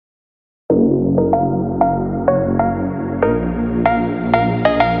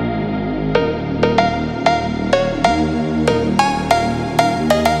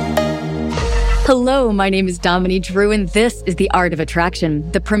Hello, my name is Dominique Drew, and this is The Art of Attraction,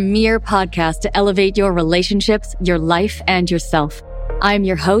 the premier podcast to elevate your relationships, your life, and yourself. I'm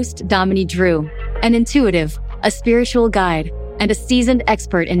your host, Dominique Drew, an intuitive, a spiritual guide, and a seasoned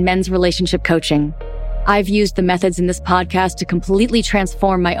expert in men's relationship coaching. I've used the methods in this podcast to completely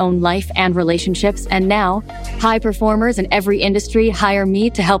transform my own life and relationships, and now high performers in every industry hire me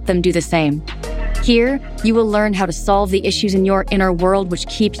to help them do the same. Here, you will learn how to solve the issues in your inner world which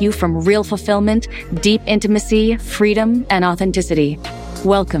keep you from real fulfillment, deep intimacy, freedom, and authenticity.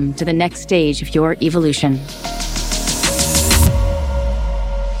 Welcome to the next stage of your evolution.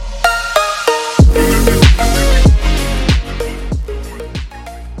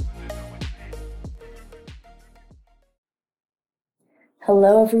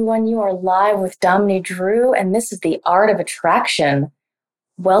 Hello, everyone. You are live with Dominique Drew, and this is The Art of Attraction.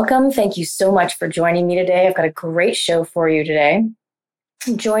 Welcome. Thank you so much for joining me today. I've got a great show for you today.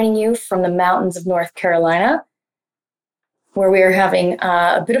 I'm joining you from the mountains of North Carolina, where we are having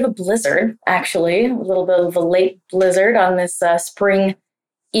a bit of a blizzard, actually, a little bit of a late blizzard on this spring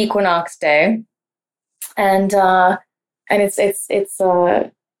equinox day. And it's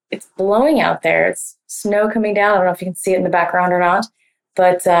blowing out there. It's snow coming down. I don't know if you can see it in the background or not,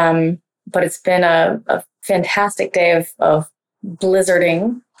 but it's been a fantastic day of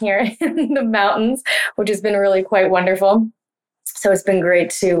blizzarding here in the mountains, which has been really quite wonderful. So it's been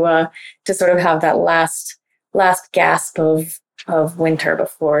great to sort of have that last gasp of winter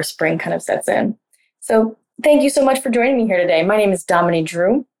before spring kind of sets in. So thank you so much for joining me here today. My name is Dominique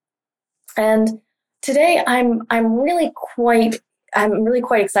Drew, and today I'm really quite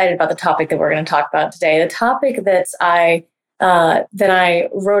excited about the topic that we're going to talk about today. The topic that I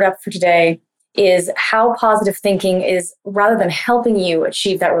wrote up for today is how positive thinking is, rather than helping you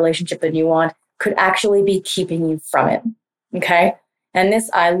achieve that relationship that you want, could actually be keeping you from it. Okay. And this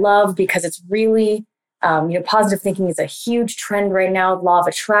I love because it's really, positive thinking is a huge trend right now. Law of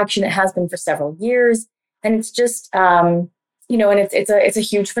attraction. It has been for several years. And it's just, and it's a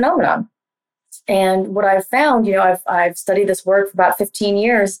huge phenomenon. And what I've found, I've studied this work for about 15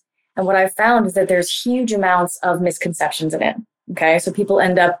 years. And what I've found is that there's huge amounts of misconceptions in it. Okay. So people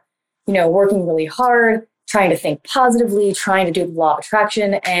end up working really hard, trying to think positively, trying to do the law of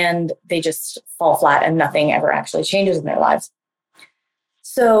attraction, and they just fall flat and nothing ever actually changes in their lives.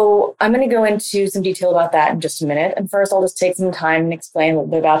 So I'm going to go into some detail about that in just a minute. And first, I'll just take some time and explain a little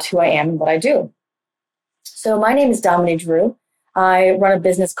bit about who I am and what I do. So my name is Dominique Drew. I run a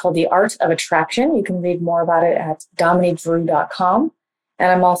business called The Art of Attraction. You can read more about it at dominiquedrew.com. And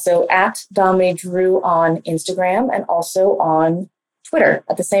I'm also at Dominique Drew on Instagram and also on Twitter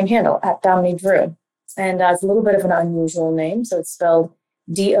at the same handle, at Dominique Drew. And it's a little bit of an unusual name. So it's spelled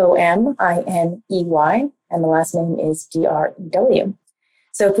Dominey, and the last name is Drew.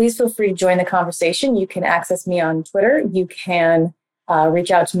 So please feel free to join the conversation. You can access me on Twitter. You can reach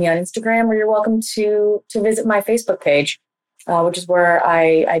out to me on Instagram, or you're welcome to visit my Facebook page, which is where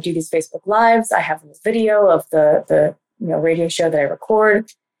I do these Facebook Lives. I have a video of the radio show that I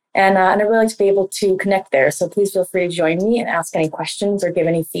record. And I really like to be able to connect there. So please feel free to join me and ask any questions or give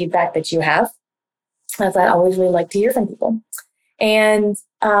any feedback that you have, as I always really like to hear from people. And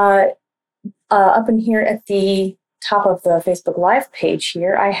up in here at the top of the Facebook Live page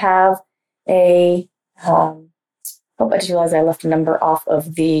here, I have I just realized I left a number off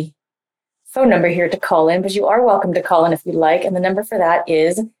of the phone number here to call in, but you are welcome to call in if you'd like. And the number for that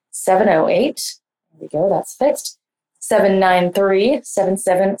is 708. There we go, that's fixed.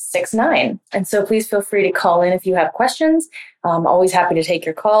 793-7769. And so please feel free to call in if you have questions. I'm always happy to take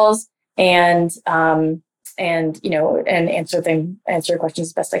your calls and answer questions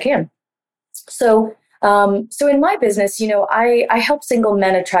as best I can. So in my business, I help single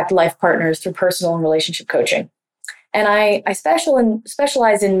men attract life partners through personal and relationship coaching. And I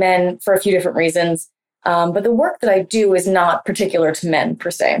specialize in men for a few different reasons. But the work that I do is not particular to men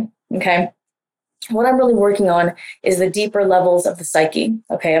per se. Okay. What I'm really working on is the deeper levels of the psyche,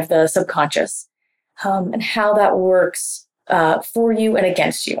 okay, of the subconscious, and how that works for you and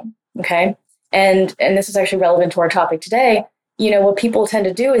against you, okay? And this is actually relevant to our topic today. What people tend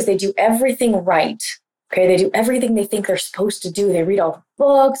to do is they do everything right, okay? They do everything they think they're supposed to do. They read all the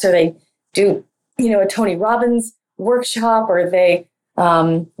books, or they do, a Tony Robbins workshop, or they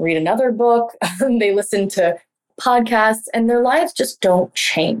read another book. They listen to podcasts, and their lives just don't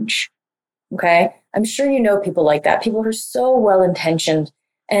change. Okay. I'm sure you know people like that. People who are so well-intentioned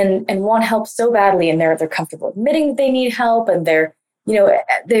and want help so badly, and they're comfortable admitting that they need help, and they're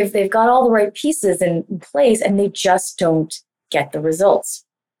they've got all the right pieces in place and they just don't get the results.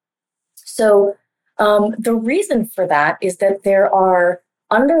 So the reason for that is that there are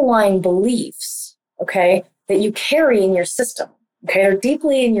underlying beliefs, okay, that you carry in your system. Okay, they're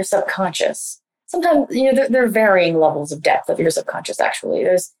deeply in your subconscious. Sometimes, there are varying levels of depth of your subconscious, actually.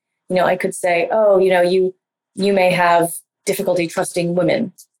 There's, I could say, oh, you may have difficulty trusting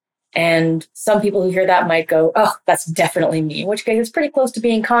women. And some people who hear that might go, oh, that's definitely me, in which case it's pretty close to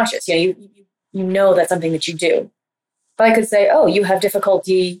being conscious. You know that's something that you do. But I could say, oh, you have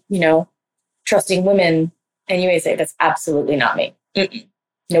difficulty, trusting women. And you may say, that's absolutely not me. Mm-mm.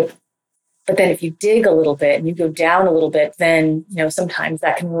 Nope. But then if you dig a little bit and you go down a little bit, then, sometimes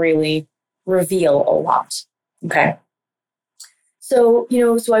that can really reveal a lot. Okay. So,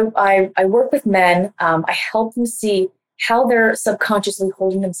 I work with men. I help them see how they're subconsciously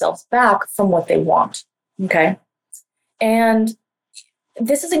holding themselves back from what they want. Okay. And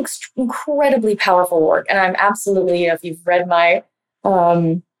this is incredibly powerful work. And I'm absolutely, if you've read my,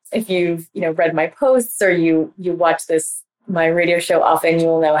 read my posts or you watch my radio show often, you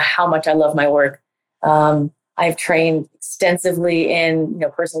will know how much I love my work. I've trained extensively in,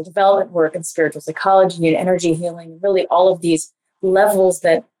 personal development work and spiritual psychology and energy healing, really all of these levels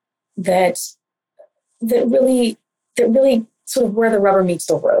that really sort of where the rubber meets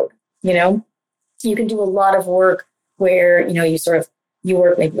the road. You can do a lot of work where, you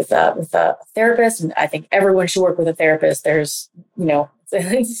work maybe with a therapist, and I think everyone should work with a therapist. There's,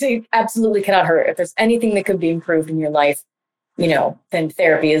 it absolutely cannot hurt. If there's anything that could be improved in your life, then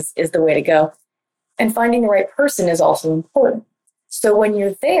therapy is the way to go. And finding the right person is also important. So when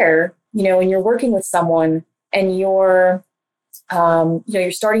you're there, and you're working with someone and you're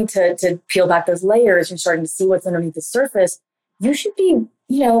starting to peel back those layers, you're starting to see what's underneath the surface, you should be,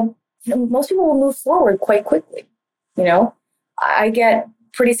 most people will move forward quite quickly. I get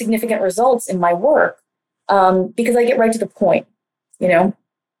pretty significant results in my work because I get right to the point,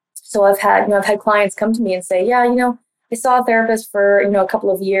 So I've had clients come to me and say, yeah, I saw a therapist for, a couple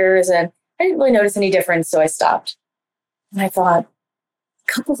of years and I didn't really notice any difference, so I stopped. And I thought,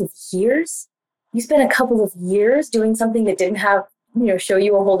 a couple of years? You spent a couple of years doing something that didn't have, show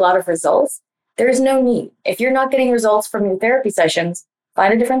you a whole lot of results? There's no need. If you're not getting results from your therapy sessions,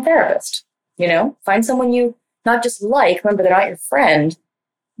 find a different therapist, find someone you not just like, remember they're not your friend,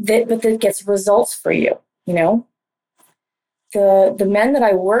 but that gets results for you, The men that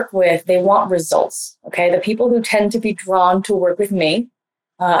I work with, they want results, okay? The people who tend to be drawn to work with me,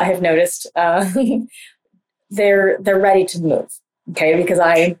 I have noticed, they're ready to move, okay? Because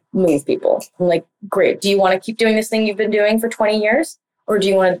I move people. I'm like, great. Do you want to keep doing this thing you've been doing for 20 years? Or do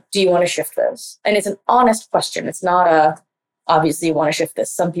you want to shift this? And it's an honest question. It's not obviously you want to shift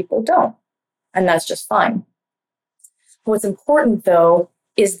this. Some people don't. And that's just fine. What's important though,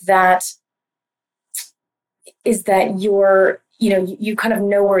 is that you're, you kind of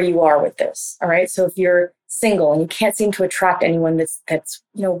know where you are with this. All right. So if you're single and you can't seem to attract anyone that's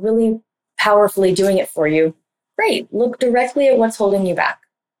really powerfully doing it for you, great. Look directly at what's holding you back.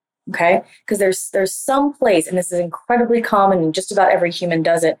 Okay. Because there's some place, and this is incredibly common and just about every human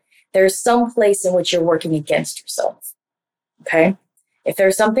does it. There's some place in which you're working against yourself. Okay. If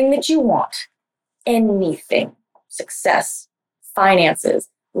there's something that you want, anything, success, finances,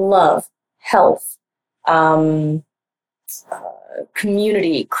 love, health,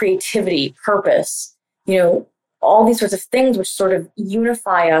 community, creativity, purpose, all these sorts of things which sort of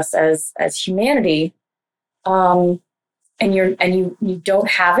unify us as humanity, and you don't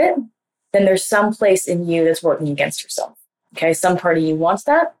have it, then there's some place in you that's working against yourself. Okay, some part of you wants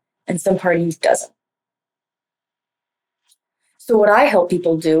that, and some part of you doesn't. So what I help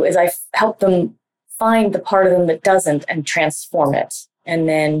people do is I help them find the part of them that doesn't and transform it, and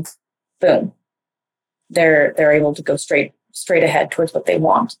then boom, they're able to go straight ahead towards what they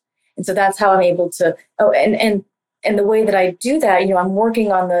want. And so that's how I'm able to. Oh, and the way that I do that, I'm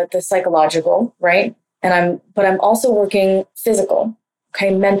working on the psychological, right? But I'm also working physical,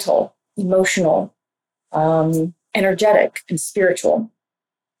 okay, mental, emotional, energetic, and spiritual,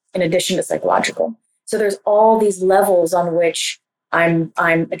 in addition to psychological. So there's all these levels on which I'm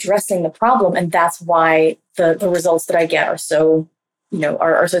addressing the problem, and that's why the results that I get are so,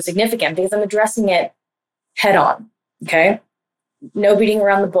 are so significant, because I'm addressing it head on. Okay, no beating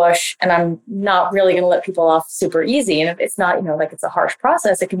around the bush, and I'm not really going to let people off super easy. And if it's not, like it's a harsh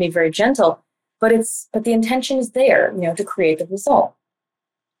process, it can be very gentle, but the intention is there, to create the result.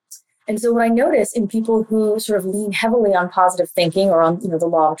 And so what I notice in people who sort of lean heavily on positive thinking or on, the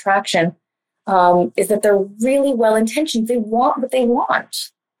law of attraction, is that they're really well-intentioned. They want what they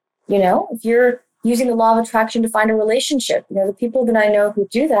want. If you're Using the law of attraction to find a relationship. The people that I know who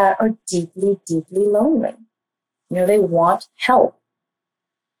do that are deeply, deeply lonely. They want help.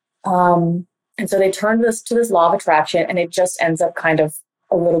 And so they turn to this law of attraction, and it just ends up kind of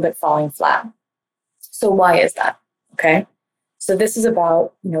a little bit falling flat. So why is that? Okay. So this is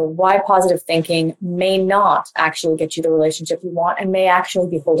about, why positive thinking may not actually get you the relationship you want and may actually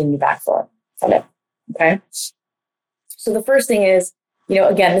be holding you back from it. Okay. So the first thing is,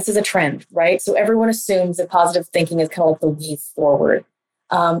 again, this is a trend, right? So everyone assumes that positive thinking is kind of like the way forward.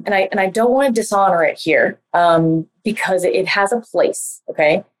 And I don't want to dishonor it here because it has a place.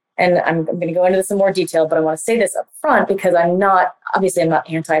 Okay. And I'm going to go into this in more detail, but I want to say this up front because I'm not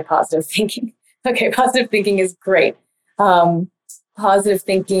anti-positive thinking. Okay, positive thinking is great. Positive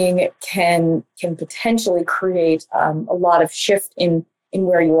thinking can potentially create a lot of shift in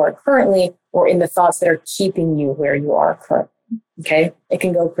where you are currently or in the thoughts that are keeping you where you are currently. Okay, it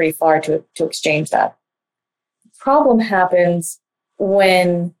can go pretty far to exchange that. The problem happens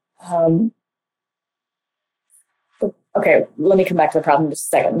when okay, let me come back to the problem in just a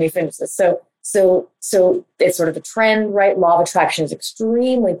second. Let me finish this. So it's sort of a trend, right? Law of attraction is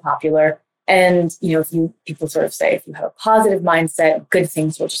extremely popular. And, people sort of say, if you have a positive mindset, good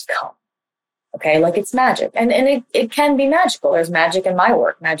things will just come. Okay. Like it's magic. And it can be magical. There's magic in my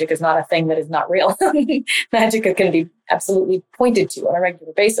work. Magic is not a thing that is not real. Magic can be absolutely pointed to on a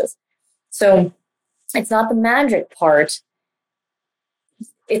regular basis. So it's not the magic part.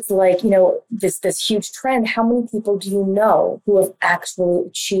 It's like, this huge trend. How many people do you know who have actually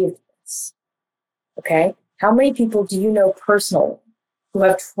achieved this? Okay. How many people do you know personally who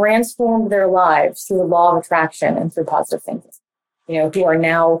have transformed their lives through the law of attraction and through positive thinking? Who are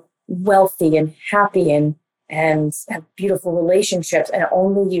now wealthy and happy and have beautiful relationships and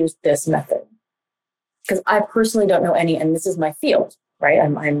only use this method. Because I personally don't know any, and this is my field, right?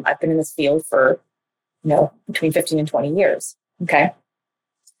 I've been in this field for, between 15 and 20 years. Okay.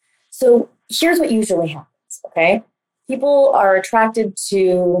 So here's what usually happens, okay? People are attracted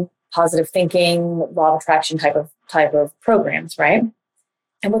to positive thinking, law of attraction type of programs, right?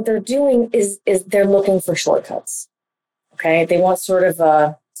 And what they're doing is they're looking for shortcuts, okay? They want sort of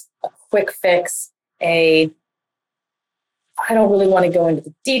a quick fix, I don't really want to go into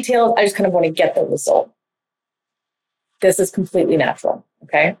the details. I just kind of want to get the result. This is completely natural,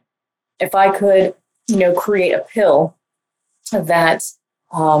 okay? If I could, create a pill that,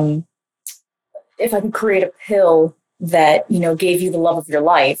 if I could create a pill that, gave you the love of your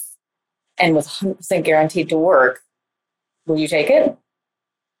life and was 100% guaranteed to work, will you take it?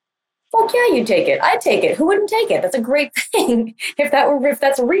 Fuck yeah, you'd take it. I'd take it. Who wouldn't take it? That's a great thing. If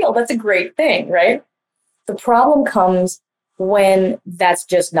that's real, that's a great thing, right? The problem comes when that's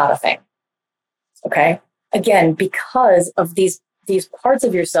just not a thing. Okay? Again, because of these parts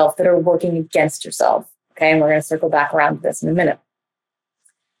of yourself that are working against yourself. Okay, and we're going to circle back around to this in a minute.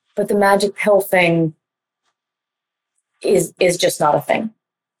 But the magic pill thing is just not a thing.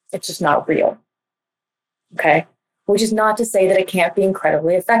 It's just not real. Okay? Which is not to say that it can't be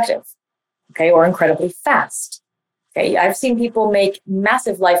incredibly effective. Okay, or incredibly fast. Okay, I've seen people make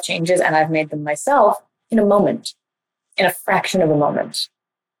massive life changes, and I've made them myself in a moment, in a fraction of a moment.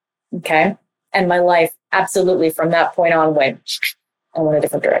 Okay, and my life absolutely from that point on went a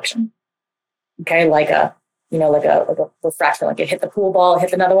different direction. Okay, like a refraction, like it hit the pool ball,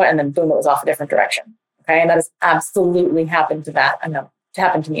 hit another one, and then boom, it was off a different direction. Okay, and that has absolutely happened to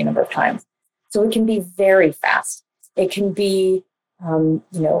me a number of times. So it can be very fast. It can be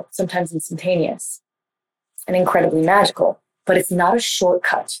sometimes instantaneous and incredibly magical, but it's not a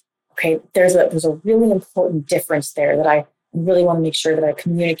shortcut. Okay. There's a really important difference there that I really want to make sure that I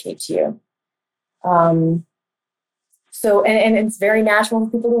communicate to you. So it's very natural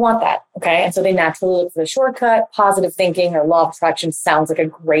for people to want that. Okay. And so they naturally look for the shortcut. Positive thinking or law of attraction sounds like a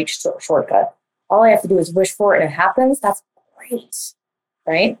great shortcut. All I have to do is wish for it and it happens. That's great.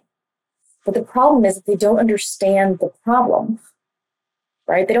 Right. But the problem is that they don't understand the problem.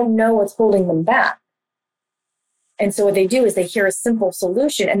 Right? They don't know what's holding them back. And so what they do is they hear a simple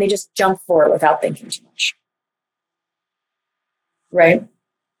solution and they just jump for it without thinking too much. Right?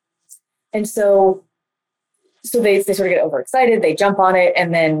 And so they sort of get overexcited, they jump on it,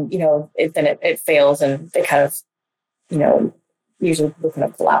 and then, it fails and they kind of, usually will kind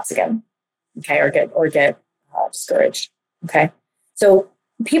of collapse again. Okay. Or get discouraged. Okay. So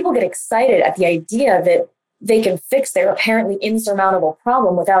people get excited at the idea that they can fix their apparently insurmountable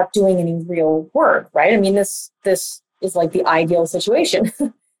problem without doing any real work, right? I mean, this is like the ideal situation.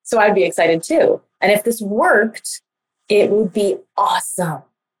 So I'd be excited too. And if this worked, it would be awesome.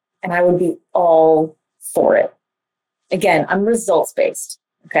 And I would be all for it. Again, I'm results-based,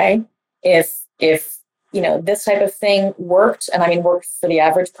 okay? If if, this type of thing worked, and I mean, worked for the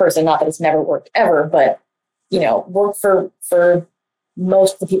average person, not that it's never worked ever, but, worked for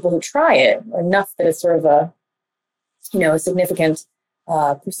most of the people who try it, or enough that it's sort of a significant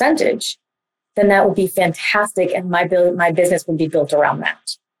percentage, then that would be fantastic. And my business would be built around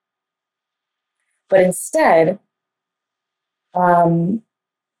that. But instead, I've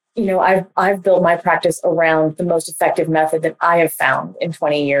built my practice around the most effective method that I have found in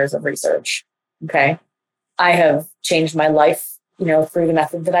 20 years of research. Okay. I have changed my life, through the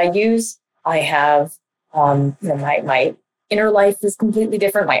method that I use. I have, my inner life is completely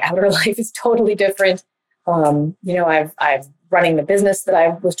different. My outer life is totally different. I've running the business that I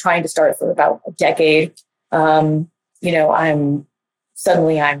was trying to start for about a decade. I'm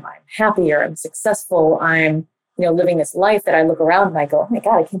happier. I'm successful. I'm, living this life that I look around and I go, oh my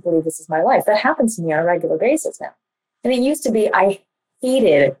God, I can't believe this is my life. That happens to me on a regular basis now. And it used to be, I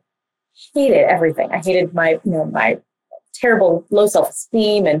hated everything. I hated my terrible low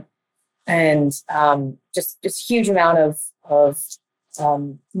self-esteem and just huge amount of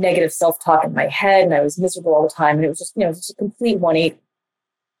negative self-talk in my head. And I was miserable all the time. And it was just, just a complete 180.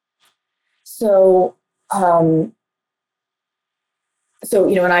 So, and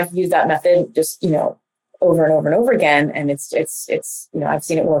I've used that method just, over and over and over again. And it's I've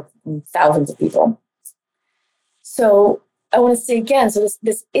seen it work in thousands of people. So I want to say again, so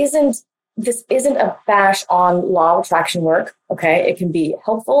this isn't a bash on law of attraction work. Okay. It can be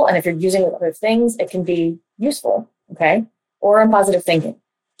helpful. And if you're using it with other things, it can be useful. Okay. Or on positive thinking.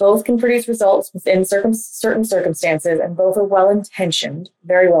 Both can produce results within certain circumstances, and both are well-intentioned,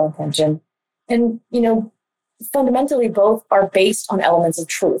 very well-intentioned. And, fundamentally, both are based on elements of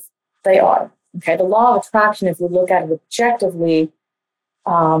truth. They are. Okay. The law of attraction, if you look at it objectively,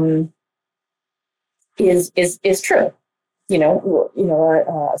 is true.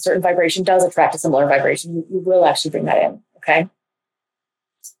 A certain vibration does attract a similar vibration. You will actually bring that in. Okay.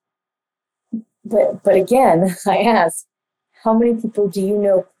 But again, I ask, how many people do you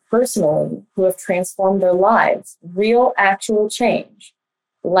know personally who have transformed their lives, real, actual change,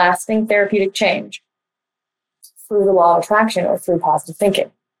 lasting therapeutic change through the law of attraction or through positive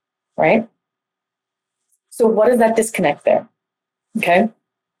thinking, right? So what is that disconnect there? Okay.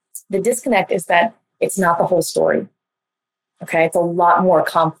 The disconnect is that it's not the whole story. Okay. It's a lot more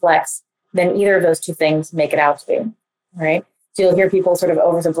complex than either of those two things make it out to be, right? So you'll hear people sort of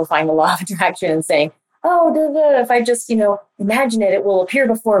oversimplifying the law of attraction and saying, oh, if I just, imagine it, it will appear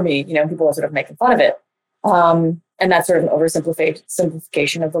before me. People are sort of making fun of it. And that's sort of an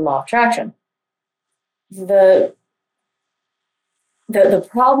oversimplification of the law of attraction. The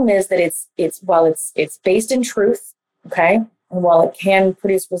problem is that it's based in truth, okay? And while it can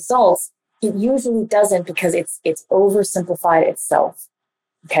produce results, it usually doesn't, because it's oversimplified itself,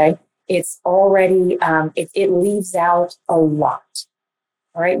 okay? It's already, it leaves out a lot,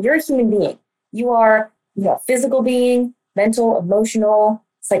 all right? You're a human being. You are a physical being, mental, emotional,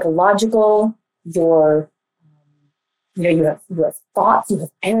 psychological. You have thoughts, you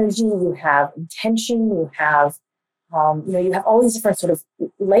have energy, you have intention, you have all these different sort of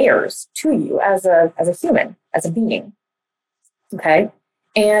layers to you as a human, as a being. Okay,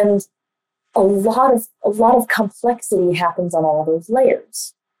 and a lot of complexity happens on all of those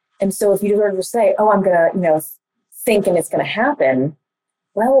layers. And so if you were to say, "Oh, I'm gonna think and it's gonna happen,"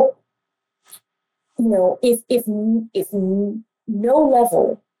 well, if no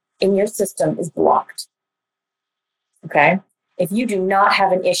level in your system is blocked, okay, if you do not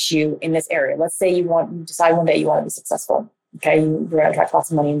have an issue in this area, let's say you decide one day you want to be successful, okay, you're going to attract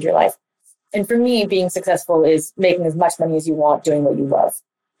lots of money into your life. And for me, being successful is making as much money as you want, doing what you love.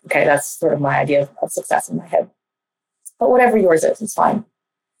 Okay, that's sort of my idea of success in my head. But whatever yours is, it's fine.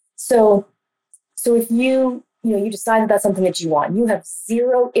 So if you decide that that's something that you want, you have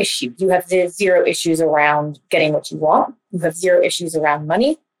zero issues. You have zero issues around getting what you want. You have zero issues around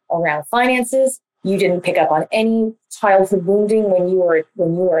money, around finances. You didn't pick up on any childhood wounding when you were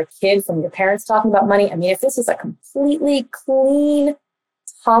a kid from your parents talking about money. I mean, if this is a completely clean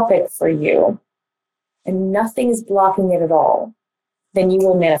topic for you and nothing is blocking it at all, then you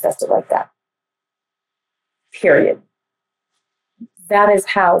will manifest it like that. Period. That is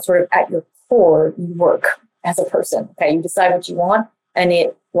how sort of at your core you work as a person. Okay, you decide what you want and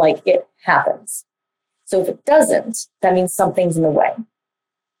it happens. So if it doesn't, that means something's in the way.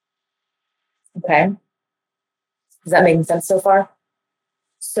 Okay. Does that make sense so far?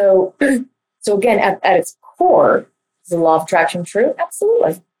 So again, at its core, is the law of attraction true?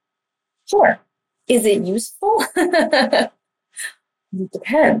 Absolutely. Sure. Is it useful? It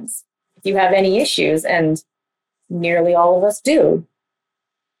depends. If you have any issues, and nearly all of us do,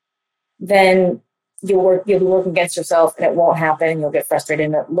 then you'll be working against yourself and it won't happen and you'll get frustrated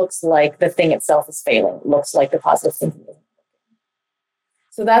and it looks like the thing itself is failing. It looks like the positive thinking isn't.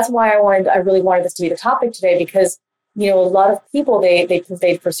 So that's why I really wanted this to be the topic today, because, a lot of people,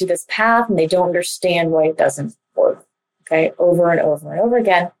 they pursue this path and they don't understand why it doesn't work. Okay. Over and over and over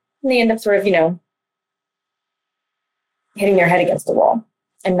again. And they end up sort of, hitting their head against the wall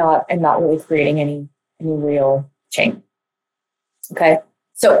and not really creating any real change. Okay.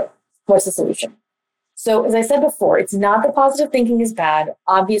 So what's the solution? So as I said before, it's not that positive thinking is bad.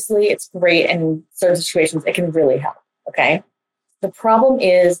 Obviously it's great, and in certain situations it can really help. Okay. The problem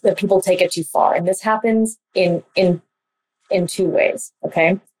is that people take it too far. And this happens in two ways.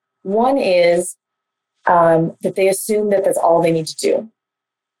 Okay. One is that they assume that that's all they need to do.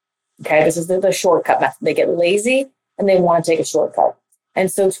 Okay. This is the shortcut method. They get lazy and they want to take a shortcut. And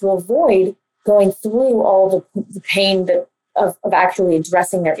so to avoid going through all the pain of actually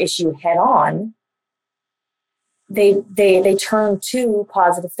addressing their issue head on, they turn to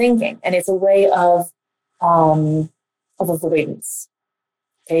positive thinking. And it's a way of avoidance.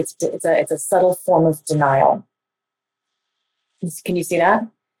 Okay, it's a subtle form of denial. Can you see that?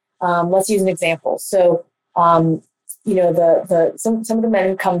 Let's use an example. So, some of the men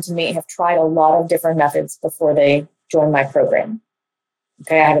who come to me have tried a lot of different methods before they join my program.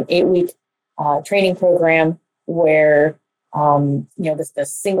 Okay, I have an 8-week training program where the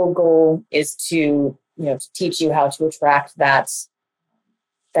single goal is to teach you how to attract that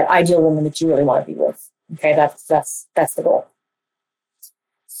ideal woman that you really want to be with. Okay, that's the goal.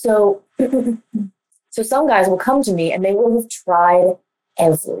 So, so some guys will come to me and they will have tried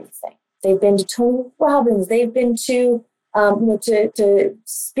everything. They've been to Tony Robbins. They've been to to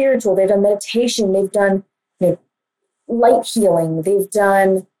spiritual. They've done meditation. They've done light healing. They've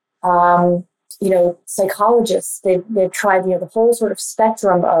done psychologists. They've tried the whole sort of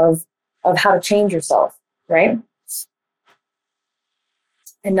spectrum of how to change yourself, right?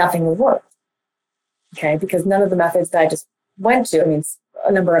 And nothing would work. Okay, because none of the methods that I just went to,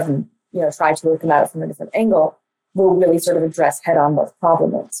 a number of them, try to look at it from a different angle, will really sort of address head on what the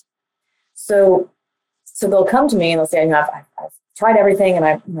problem is. So they'll come to me and they'll say, I've tried everything and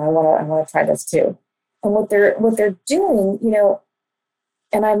I want to try this too. And what they're doing,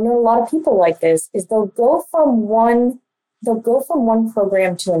 and I know a lot of people like this, is they'll go from one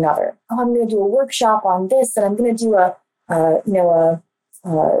program to another. Oh, I'm going to do a workshop on this, and I'm going to do a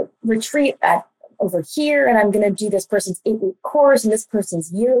retreat over here, and I'm going to do this person's 8-week course and this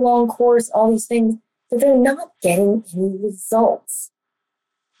person's year-long course, all these things, but they're not getting any results.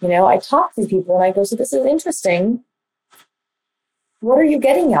 I talk to people and I go, so this is interesting. What are you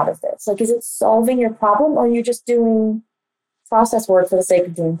getting out of this? Like, is it solving your problem, or are you just doing process work for the sake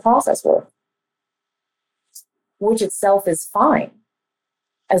of doing process work? Which itself is fine,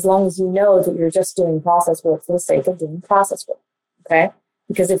 as long as you know that you're just doing process work for the sake of doing process work. Okay?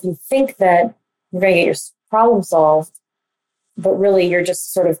 Because if you think that you're going to get your problem solved, but really you're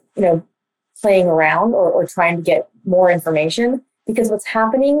just sort of, playing around or trying to get more information, because what's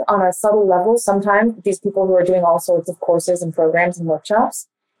happening on a subtle level sometimes with these people who are doing all sorts of courses and programs and workshops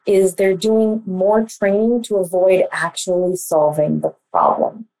is they're doing more training to avoid actually solving the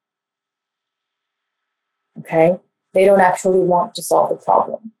problem. Okay? They don't actually want to solve the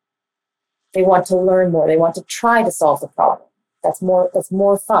problem. They want to learn more. They want to try to solve the problem. That's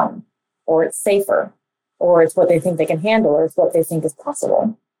more fun, or it's safer, or it's what they think they can handle, or it's what they think is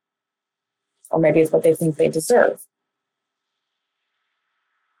possible, or maybe it's what they think they deserve.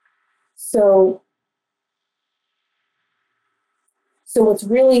 So what's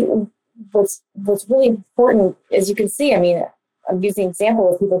really important, as you can see, I'm using an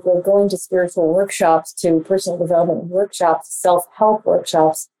example of people who are going to spiritual workshops, to personal development workshops, self-help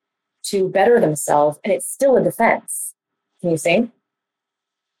workshops to better themselves, and it's still a defense. Can you see?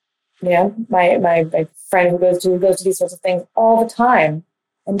 My friend who goes to these sorts of things all the time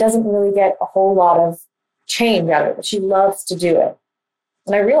and doesn't really get a whole lot of change out of it, but she loves to do it.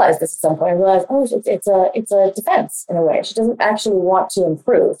 And I realized this at some point. I realized, it's a defense in a way. She doesn't actually want to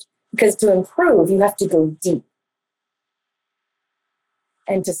improve, because to improve, you have to go deep.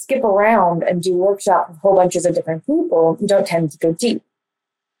 And to skip around and do workshops with whole bunches of different people, you don't tend to go deep.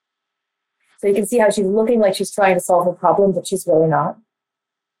 So you can see how she's looking like she's trying to solve a problem, but she's really not.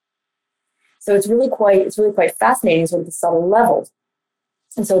 So it's really quite fascinating, sort of the subtle levels.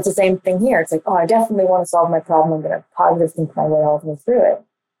 And so it's the same thing here. It's like, I definitely want to solve my problem. I'm going to positive think my way all the way through it.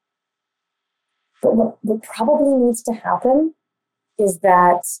 But what probably needs to happen is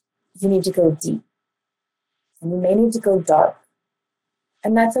that you need to go deep. And you may need to go dark.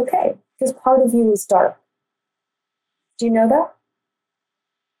 And that's okay, because part of you is dark. Do you know that?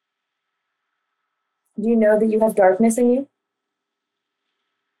 Do you know that you have darkness in you?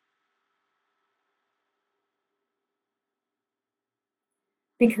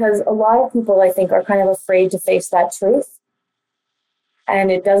 Because a lot of people, I think, are kind of afraid to face that truth. And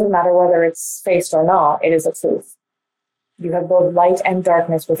it doesn't matter whether it's faced or not, it is a truth. You have both light and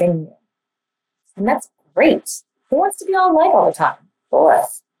darkness within you. And that's great. Who wants to be all light all the time?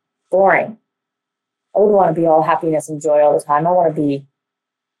 Boring. I wouldn't want to be all happiness and joy all the time. I want to be,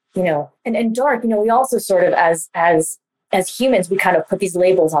 and dark, we also sort of as humans, we kind of put these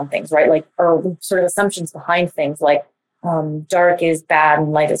labels on things, right? Like, or sort of assumptions behind things like dark is bad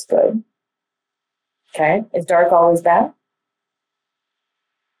and light is good. Okay. Is dark always bad?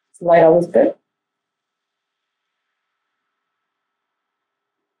 Is light always good?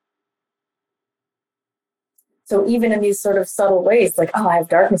 So even in these sort of subtle ways, like, oh, I have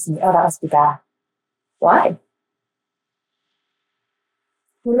darkness in me. Oh, that must be bad. Why?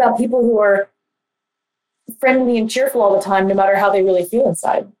 What about people who are friendly and cheerful all the time, no matter how they really feel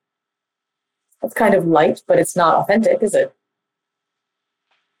inside? That's kind of light, but it's not authentic, is it?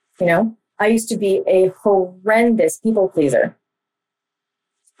 I used to be a horrendous people pleaser.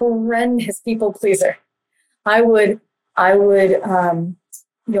 I would, I didn't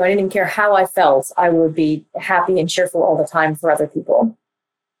even care how I felt. I would be happy and cheerful all the time for other people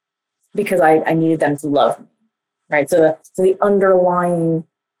because I needed them to love me, right? So the underlying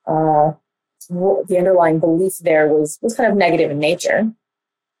belief there was kind of negative in nature,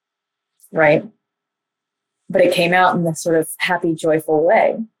 right? But it came out in this sort of happy, joyful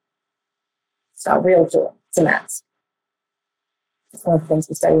way. It's not real joy; it's a mask. It's one of the things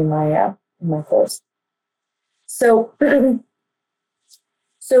we study in my course. So,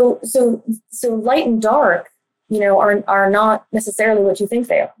 so light and dark, are not necessarily what you think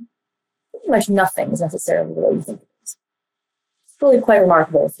they are. Pretty much nothing is necessarily what you think it is. It's really quite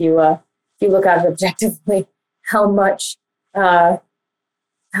remarkable if you look at it objectively, how much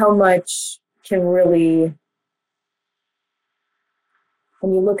can really,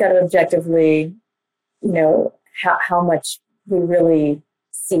 when you look at it objectively, how much we really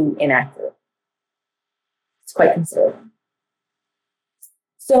see inaccurate. It's quite considerable.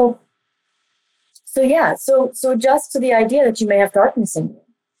 So adjust to the idea that you may have darkness in you.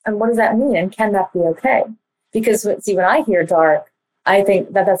 And what does that mean? And can that be okay? Because when I hear dark, I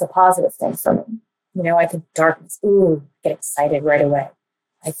think that that's a positive thing for me. I think darkness, get excited right away.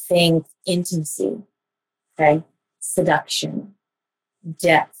 I think intimacy, okay? Seduction,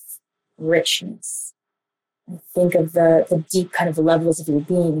 depth, richness. I think of the deep kind of levels of your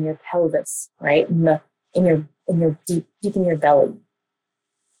being in your pelvis, right? In your deep in your belly,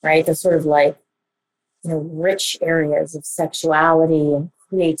 right? The sort of like, rich areas of sexuality and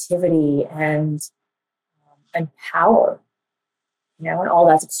creativity and power, and all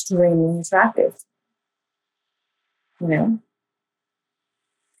that's extremely attractive,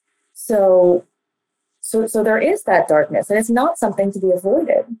 So there is that darkness, and it's not something to be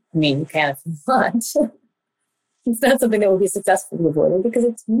avoided. I mean, you can if you want. It's not something that will be successfully avoided because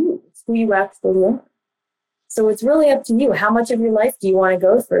it's you. It's who you actually are. So it's really up to you. How much of your life do you want to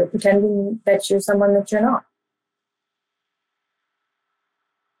go through pretending that you're someone that you're not?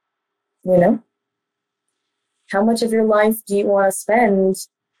 How much of your life do you want to spend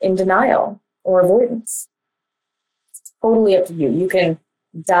in denial or avoidance? It's totally up to you. You can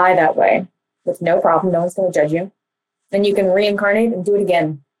die that way with no problem. No one's going to judge you. And you can reincarnate and do it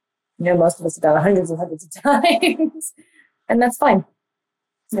again. Most of us have done it hundreds and hundreds of times. And that's fine.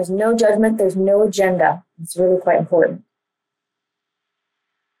 There's no judgment. There's no agenda. It's really quite important.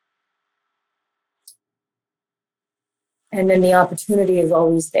 And then the opportunity is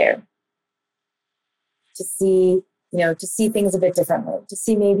always there to see, to see things a bit differently, to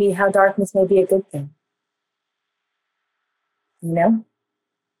see maybe how darkness may be a good thing.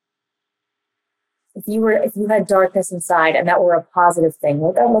 If you had darkness inside and that were a positive thing,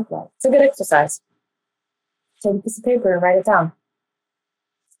 what would that look like? It's a good exercise. Take a piece of paper and write it down.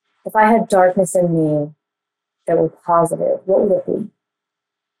 If I had darkness in me that were positive, what would it be?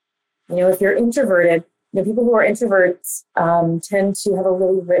 If you're introverted, people who are introverts tend to have a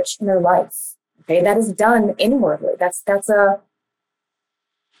really rich inner life. Okay, that is done inwardly. That's a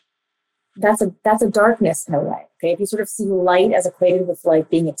darkness in a way. Okay, if you sort of see light as equated with like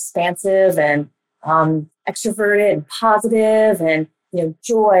being expansive and extroverted and positive and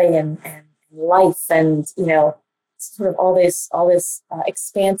joy and life and sort of all this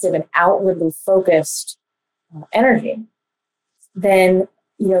expansive and outwardly focused energy, then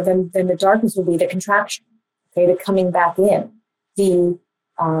the darkness will be the contraction, okay, the coming back in, the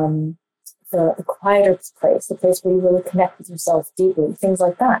quieter place, the place where you really connect with yourself deeply, things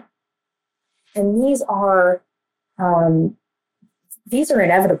like that. And these are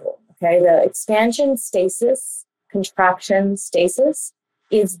inevitable. Okay. The expansion, stasis, contraction, stasis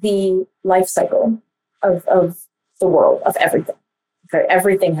is the life cycle of the world, of everything. Okay.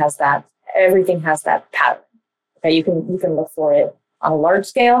 Everything has that pattern. Okay. You can look for it on a large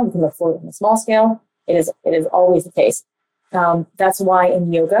scale. You can look for it on a small scale. It is always the case. That's why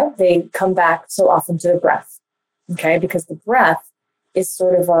in yoga, they come back so often to the breath. Okay. Because the breath is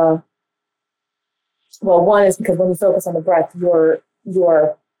sort of one is because when you focus on the breath, you're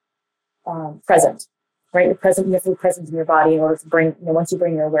present, right? You're present. You have to be present in your body in order to bring, once you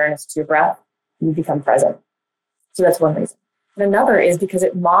bring your awareness to your breath, you become present. So that's one reason. And another is because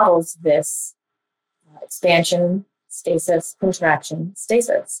it models this expansion, stasis, contraction,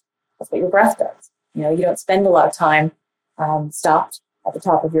 stasis. That's what your breath does. You don't spend a lot of time stopped at the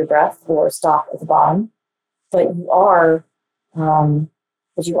top of your breath or stopped at the bottom, but you are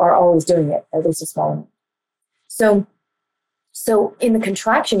always doing it, at least a small amount. So in the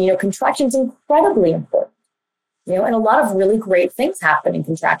contraction, contraction is incredibly important, and a lot of really great things happen in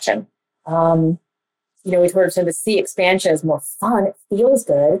contraction. We've heard the C expansion is more fun. It feels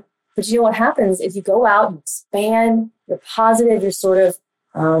good. But what happens is you go out, you expand, you're positive, you're sort of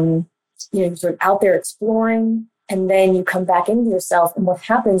out there exploring, and then you come back into yourself. And what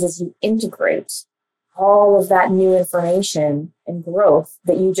happens is you integrate all of that new information and growth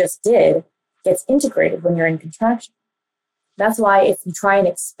that you just did gets integrated when you're in contraction. That's why if you try and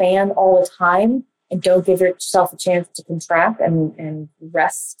expand all the time and don't give yourself a chance to contract and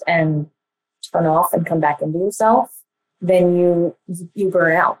rest and turn off and come back into yourself, then you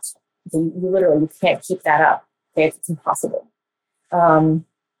burn out. You literally can't keep that up. Okay? It's impossible.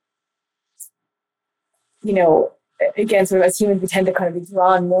 Again, sort of as humans, we tend to kind of be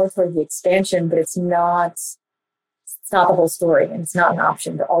drawn more toward the expansion, but it's not the whole story, and it's not an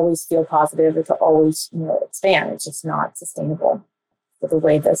option to always feel positive or to always, expand. It's just not sustainable for the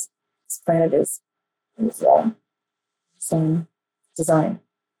way this planet is designed.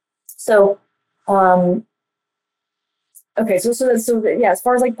 So, okay, so yeah, as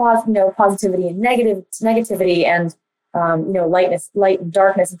far as like positivity and negativity and light and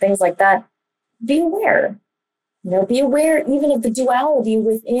darkness and things like that, be aware. Be aware even of the duality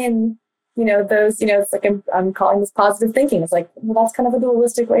within those, it's like I'm calling this positive thinking. It's like, well, that's kind of a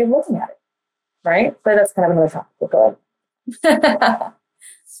dualistic way of looking at it, right? But that's kind of another topic. We'll go ahead.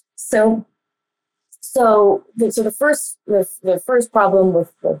 So the first problem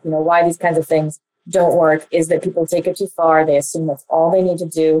with why these kinds of things don't work is that people take it too far. They assume that's all they need to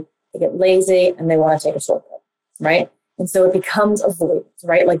do. They get lazy and they want to take a shortcut, right? And so it becomes avoidance,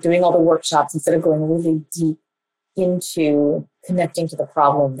 right? Like doing all the workshops instead of going really deep into connecting to the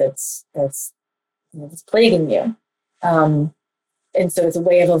problem that's plaguing you. And so it's a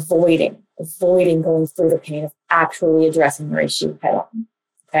way of avoiding going through the pain of actually addressing your issue head on.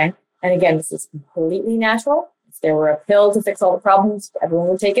 Okay. And again, this is completely natural. If there were a pill to fix all the problems, everyone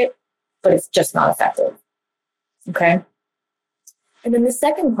would take it, but it's just not effective. Okay. And then the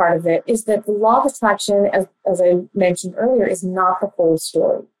second part of it is that the law of attraction, as I mentioned earlier, is not the whole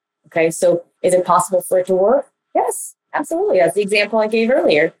story. Okay. So is it possible for it to work? Yes, absolutely. That's the example I gave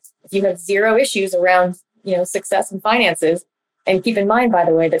earlier. If you have zero issues around, success and finances, and keep in mind, by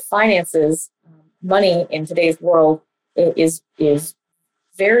the way, that finances, money in today's world is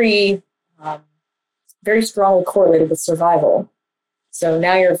very, very strongly correlated with survival. So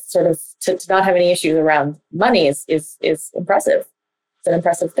now you're sort of to not have any issues around money is impressive. It's an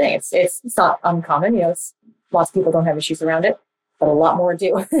impressive thing. It's not uncommon. Lots of people don't have issues around it, but a lot more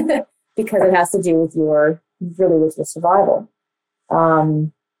do because it has to do with your survival.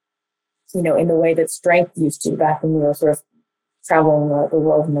 In the way that strength used to back when you were sort of traveling the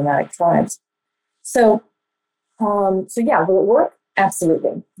world in nomadic tribes. So yeah, will it work?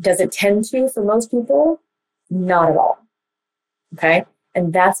 Absolutely. Does it tend to for most people? Not at all. Okay.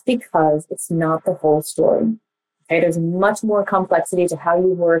 And that's because it's not the whole story. Okay. There's much more complexity to how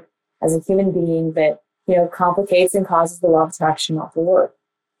you work as a human being that, complicates and causes the law of attraction not to work.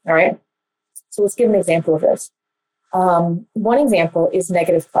 All right. So let's give an example of this. One example is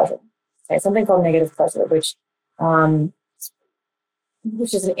negative pleasure. Okay. Something called negative pleasure, which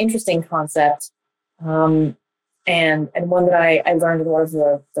is an interesting concept. And one that I learned in one of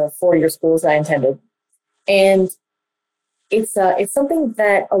the 4-year schools that I attended. And it's something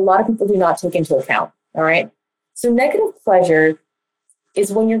that a lot of people do not take into account. All right. So negative pleasure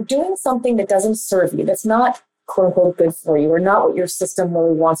is when you're doing something that doesn't serve you, that's not quote unquote good for you, or not what your system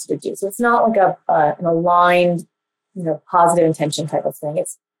really wants you to do. So it's not like an aligned, positive intention type of thing.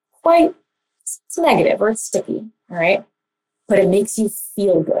 It's it's negative or it's sticky. All right. But it makes you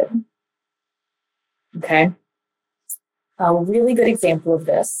feel good. Okay. A really good example of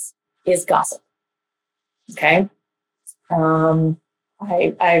this is gossip. Okay. Um,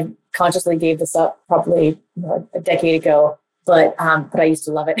 I consciously gave this up probably a decade ago, but I used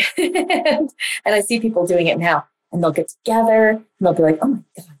to love it, and I see people doing it now. And they'll get together and they'll be like, "Oh my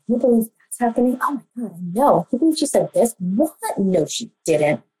god, can you believe that's happening? Oh my god, I know. Can you believe she said this? What? No, she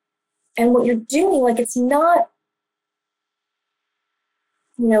didn't." And what you're doing, like, it's not,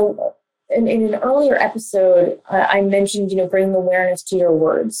 you know. In an earlier episode, I mentioned, bringing awareness to your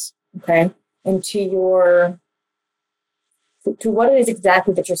words, okay, and to what it is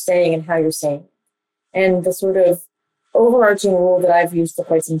exactly that you're saying and how you're saying it. And the sort of overarching rule that I've used for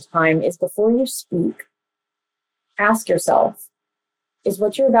quite some time is before you speak, ask yourself, is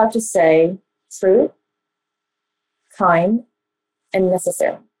what you're about to say true, kind, and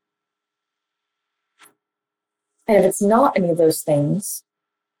necessary? And if it's not any of those things,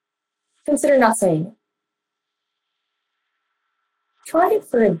 consider not saying it. Try it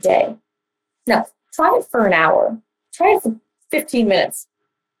for a day. No, try it for an hour. Try it for 15 minutes.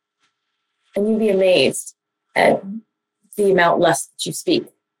 And you'd be amazed at the amount less that you speak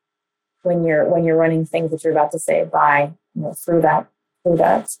when you're running things that you're about to say by, through that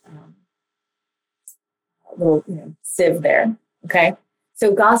little sieve there. Okay,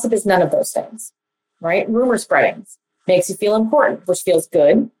 so gossip is none of those things, right? Rumor spreading makes you feel important, which feels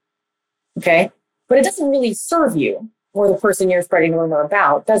good. Okay, but it doesn't really serve you or the person you're spreading the rumor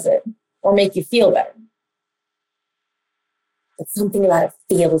about, does it? Or make you feel better? But something about it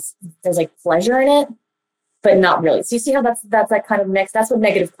feels, there's like pleasure in it, but not really. So you see how that's that kind of mix. That's what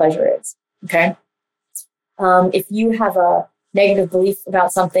negative pleasure is. Okay. If you have a negative belief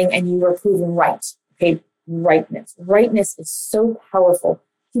about something and you are proven right, okay, rightness is so powerful.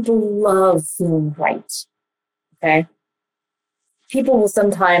 People love feeling right. Okay. People will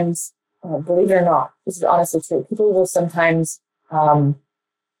sometimes, believe it or not, this is honestly true. People will sometimes want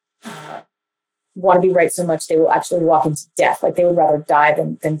to be right so much they will actually walk into death. Like they would rather die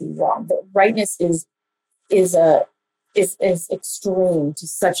than be wrong. But rightness is extreme to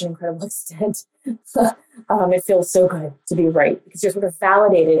such an incredible extent. It feels so good to be right because you're sort of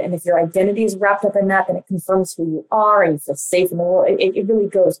validated. And if your identity is wrapped up in that, then it confirms who you are and you feel safe in the world. It really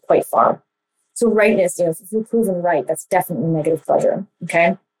goes quite far. So rightness, if you're proven right, that's definitely negative pleasure.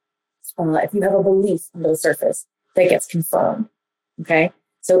 Okay. If you have a belief under the surface that gets confirmed. Okay.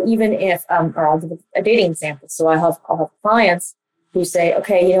 So even if, or I'll give a dating example. So I'll have clients who say,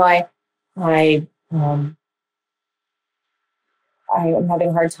 okay, I am having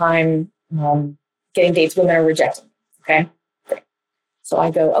a hard time getting dates. Women are rejecting me. Okay. Great. So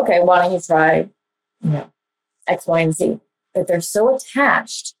I go, okay, why don't you try, X, Y, and Z? But they're so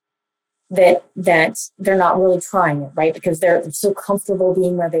attached that they're not really trying it, right? Because they're so comfortable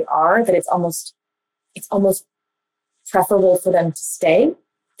being where they are that it's almost preferable for them to stay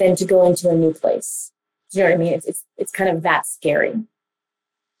than to go into a new place. Do you know what I mean? It's kind of that scary.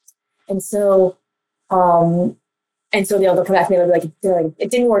 And so they'll come back to me and they're like, it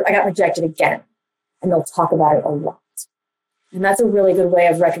didn't work. I got rejected again. And they'll talk about it a lot. And that's a really good way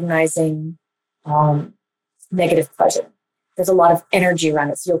of recognizing negative pleasure. There's a lot of energy around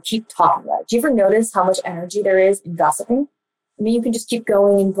it. So you'll keep talking about it. Do you ever notice how much energy there is in gossiping? I mean, you can just keep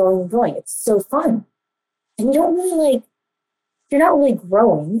going and going and going. It's so fun. And you don't really you're not really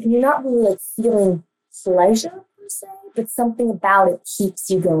growing and you're not really feeling pleasure per se, but something about it keeps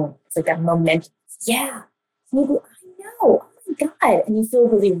you going. It's like that momentum. Yeah. And you go, I know. Oh my God. And you feel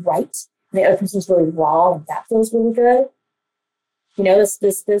really right. And the other person's really wrong. And that feels really good.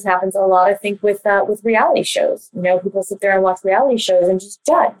 This happens a lot, I think, with reality shows. People sit there and watch reality shows and just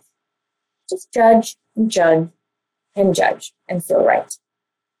judge. Just judge and judge and judge and feel right.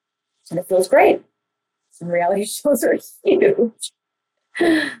 And it feels great. And reality shows are huge.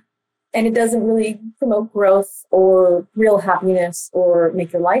 And it doesn't really promote growth or real happiness or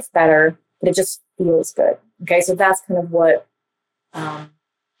make your life better, but it just feels good. Okay, so that's kind of what the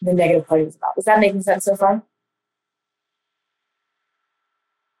negative pleasure is about. Is that making sense so far?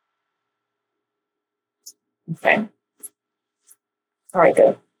 Okay. All right,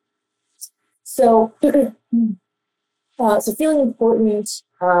 good. So, so feeling important,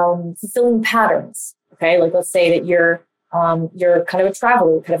 fulfilling patterns. Okay, like let's say that you're kind of a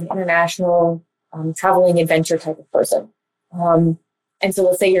traveler, kind of an international traveling adventure type of person. And so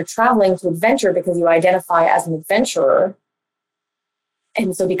let's say you're traveling to adventure because you identify as an adventurer.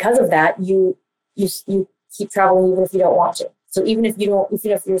 And so because of that, you keep traveling even if you don't want to. So even if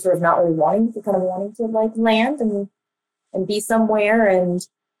you're sort of not really wanting to, kind of wanting to land and be somewhere and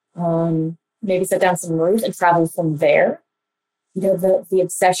maybe set down some roots and travel from there, the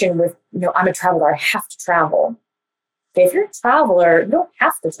obsession with, I'm a traveler, I have to travel. Okay, if you're a traveler, you don't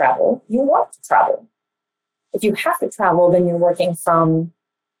have to travel. You want to travel. If you have to travel, then you're working from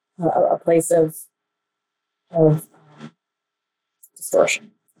a place of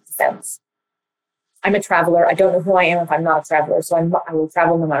distortion, defense. I'm a traveler. I don't know who I am if I'm not a traveler, so I will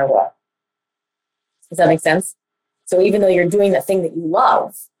travel no matter what. Does that make sense? So even though you're doing the thing that you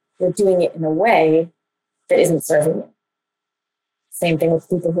love, you're doing it in a way that isn't serving you. Same thing with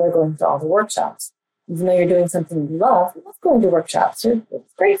people who are going to all the workshops. Even though you're doing something you love going to workshops.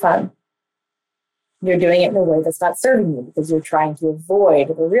 It's great fun. You're doing it in a way that's not serving you because you're trying to avoid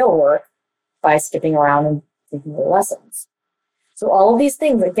the real work by skipping around and taking your lessons. So all of these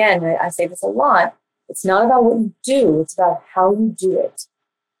things, again, I say this a lot, it's not about what you do, it's about how you do it.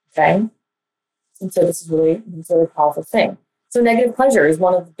 Okay? And so this is really a powerful thing. So negative pleasure is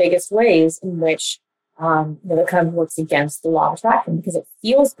one of the biggest ways in which that kind of works against the law of attraction because it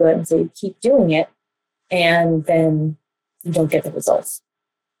feels good, and so you keep doing it, and then you don't get the results.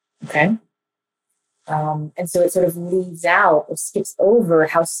 Okay? And so it sort of leaves out or skips over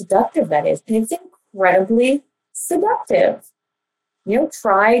how seductive that is. And it's incredibly seductive.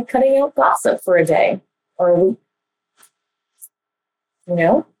 Try cutting out gossip for a day or a week.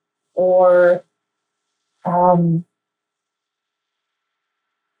 Or I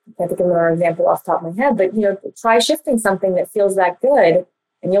think of another example off the top of my head, but try shifting something that feels that good,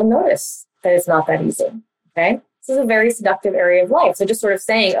 and you'll notice that it's not that easy. Okay, this is a very seductive area of life. So just sort of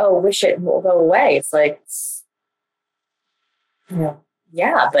saying, "Oh, wish it will go away," it's like,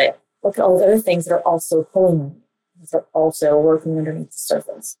 yeah, but look at all the other things that are also pulling on you, that are also working underneath the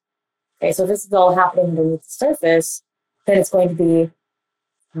surface. Okay, so if this is all happening underneath the surface, then it's going to be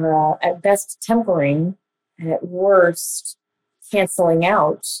at best tempering, and at worst canceling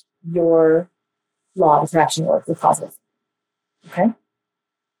out your law of attraction work, the positive. Okay?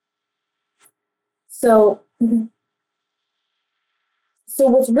 So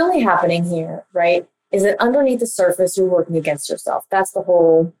what's really happening here, right, is that underneath the surface, you're working against yourself. That's the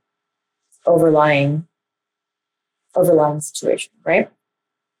whole overlying situation, right?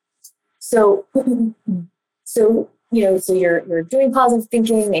 So you're doing positive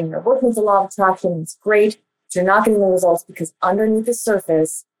thinking and you're working with the law of attraction. It's great. But you're not getting the results because underneath the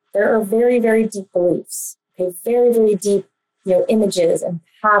surface, there are very, very deep beliefs. Okay, very, very deep, images and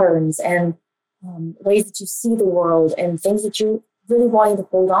patterns and ways that you see the world and things that you really wanting to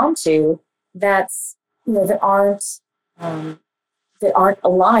hold on to that aren't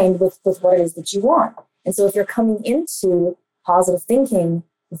aligned with what it is that you want. And so if you're coming into positive thinking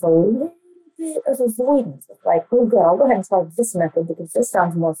with a little bit of avoidance, like, oh good, I'll go ahead and try this method because this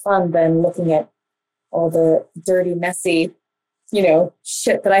sounds more fun than looking at all the dirty, messy,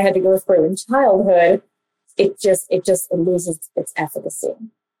 shit that I had to go through in childhood, it loses its efficacy.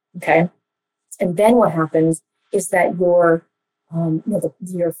 Okay. And then what happens is that you're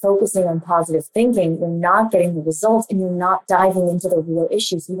focusing on positive thinking, you're not getting the results, and you're not diving into the real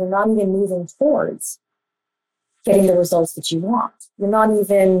issues. You're not even moving towards getting the results that you want. You're not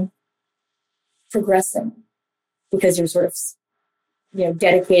even progressing because you're sort of,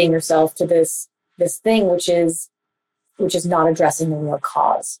 dedicating yourself to this thing, which is not addressing the real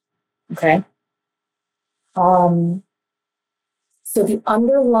cause. Okay. So the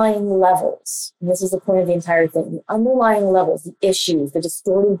underlying levels, and this is the point of the entire thing, the underlying levels, the issues, the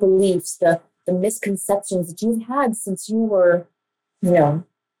distorted beliefs, the misconceptions that you've had since you were,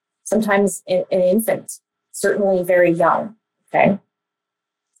 sometimes an infant, certainly very young, okay?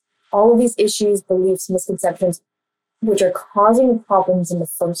 All of these issues, beliefs, misconceptions, which are causing the problems in the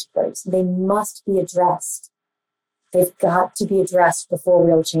first place, they must be addressed. They've got to be addressed before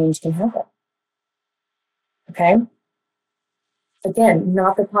real change can happen, okay? Again,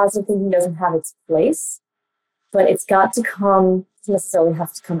 not that positive thinking doesn't have its place, but it's got to come, doesn't necessarily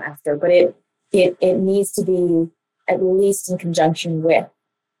have to come after, but it needs to be at least in conjunction with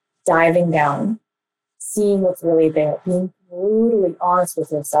diving down, seeing what's really there, being brutally honest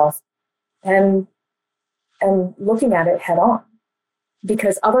with yourself, and looking at it head on.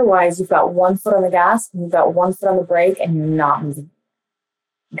 Because otherwise you've got one foot on the gas and you've got one foot on the brake and you're not moving.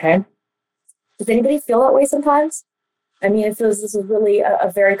 Okay? Does anybody feel that way sometimes? I mean, it feels this is really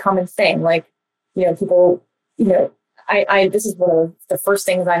a very common thing. Like, people, I this is one of the first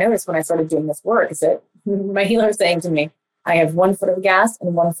things I noticed when I started doing this work is that my healer was saying to me, I have one foot on the gas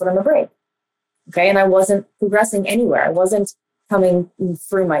and one foot on the brake. Okay. And I wasn't progressing anywhere. I wasn't coming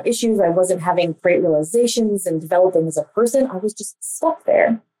through my issues. I wasn't having great realizations and developing as a person. I was just stuck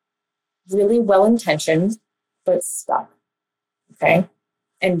there. Really well-intentioned, but stuck. Okay.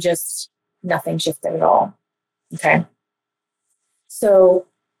 And just nothing shifted at all. Okay. So,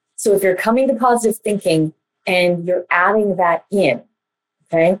 so if you're coming to positive thinking and you're adding that in,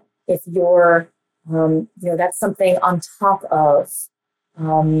 okay, if you're, that's something on top of,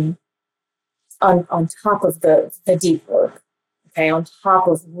 um, on top of the deep work, okay, on top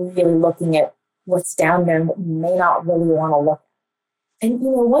of really looking at what's down there and what you may not really want to look at. And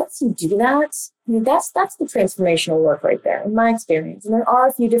once you do that, that's the transformational work right there, in my experience. And there are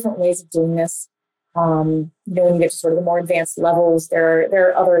a few different ways of doing this. When you get to sort of the more advanced levels,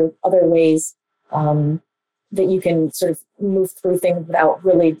 there are other ways that you can sort of move through things without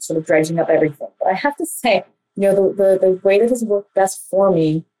really sort of dredging up everything. But I have to say, the way that has worked best for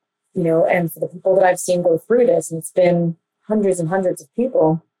me, and for the people that I've seen go through this, and it's been hundreds and hundreds of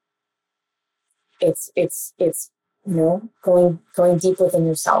people, it's going deep within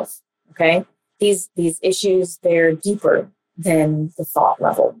yourself. Okay, these issues, they're deeper than the thought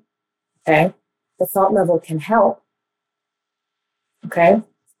level. Okay, the thought level can help. Okay,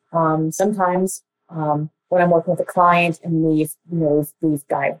 sometimes when I'm working with a client and we've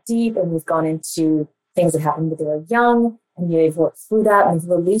dived deep and we've gone into things that happened when they were young, and they've worked through that and they've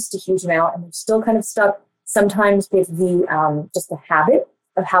released a huge amount, and they're still kind of stuck sometimes with the just the habit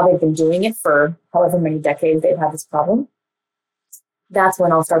of how they've been doing it for however many decades they've had this problem. That's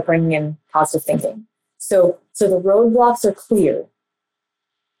when I'll start bringing in positive thinking. So the roadblocks are cleared.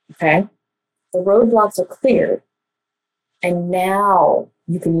 Okay, the roadblocks are cleared, and now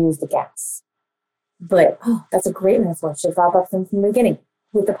you can use the gas. But that's a great metaphor. I should have thought about them from the beginning.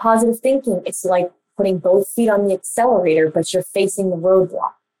 With the positive thinking, it's like putting both feet on the accelerator, but you're facing the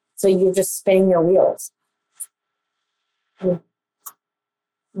roadblock. So you're just spinning your wheels. I'm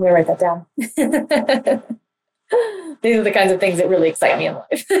going to write that down. These are the kinds of things that really excite me in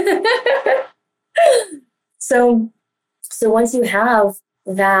life. So once you have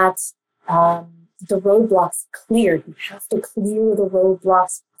that, the roadblocks cleared, you have to clear the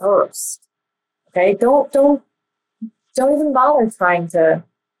roadblocks first. Okay, don't even bother trying to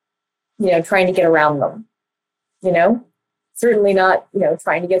get around them. Certainly not,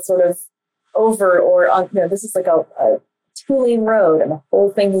 trying to get sort of over or on. This is like a 2-lane road and the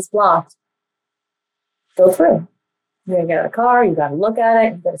whole thing is blocked. Go through. You gotta get out of the car. You gotta look at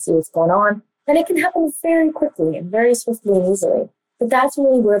it. You gotta see what's going on, and it can happen very quickly and very swiftly and easily. But that's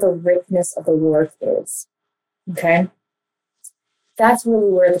really where the richness of the work is. Okay. That's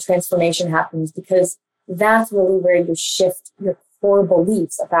really where the transformation happens, because that's really where you shift your core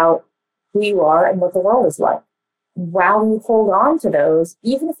beliefs about who you are and what the world is like. While you hold on to those,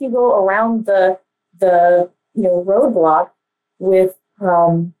 even if you go around the roadblock with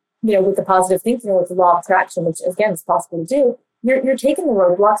with the positive thinking or with the law of attraction, which again is possible to do, you're taking the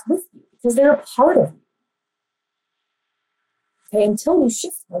roadblocks with you because they're a part of you. Okay, until you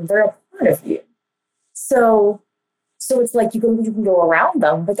shift them, they're a part of you. So it's like you can go around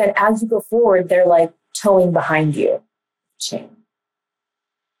them, but then as you go forward, they're like towing behind you. Chain.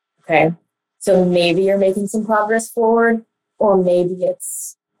 Okay. So maybe you're making some progress forward, or maybe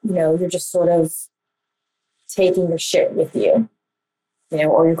it's, you're just sort of taking your shit with you,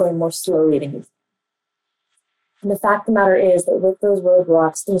 or you're going more slowly than you. And the fact of the matter is that with those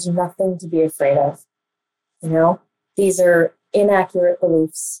roadblocks, there's nothing to be afraid of. These are inaccurate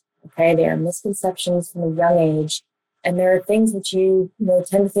beliefs. Okay. They are misconceptions from a young age. And there are things that you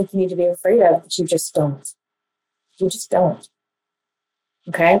tend to think you need to be afraid of, but you just don't. You just don't.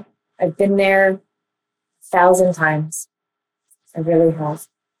 Okay? I've been there 1,000 times. I really have.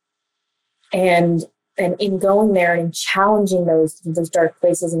 And in going there and challenging those dark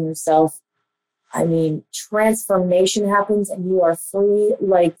places in yourself, I mean, transformation happens and you are free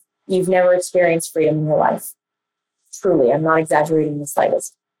like you've never experienced freedom in your life. Truly, I'm not exaggerating the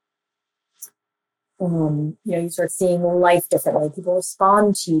slightest. You start seeing life differently. People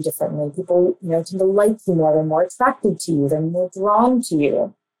respond to you differently. People, tend to like you more. They're more attracted to you. They're more drawn to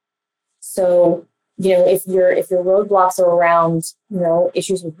you. So, if your roadblocks are around,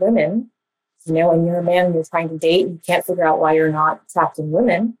 issues with women, and you're a man and you're trying to date and you can't figure out why you're not attracting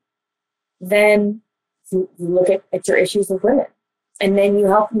women, then you look at your issues with women. And then you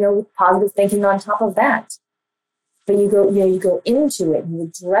help, with positive thinking on top of that. But you go into it and you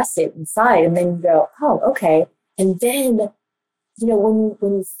address it inside, and then you go, oh, okay. And then, when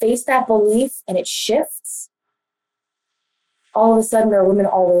you face that belief and it shifts, all of a sudden there are women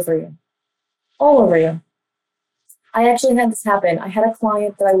all over you. All over you. I actually had this happen. I had a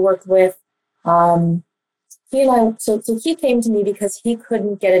client that I worked with. He and I, so he came to me because he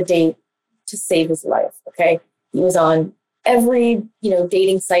couldn't get a date to save his life. Okay. He was on every,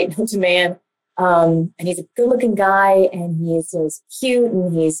 dating site known to man. And he's a good looking guy, and he's cute,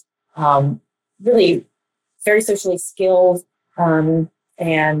 and he's really very socially skilled.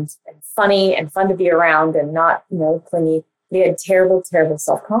 and funny and fun to be around and not, clingy. But he had terrible, terrible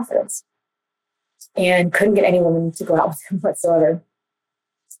self-confidence and couldn't get any woman to go out with him whatsoever.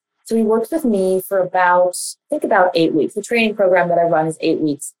 So he worked with me for about 8 weeks. The training program that I run is 8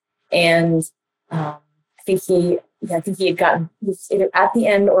 weeks. And I think he had gotten, he was either at the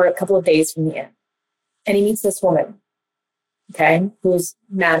end or a couple of days from the end. And he meets this woman, okay, who's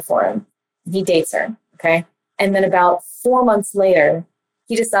mad for him. He dates her, okay? And then about 4 months later,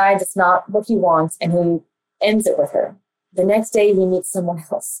 he decides it's not what he wants and he ends it with her. The next day, he meets someone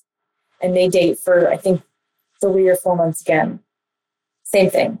else and they date for, I think, 3 or 4 months again. Same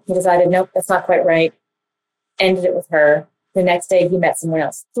thing. He decided, nope, that's not quite right. Ended it with her. The next day, he met someone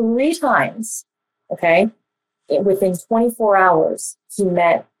else 3 times, okay? Within 24 hours, he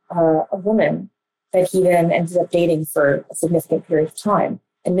met a woman that he then ended up dating for a significant period of time.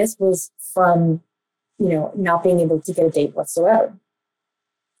 And this was from, not being able to get a date whatsoever.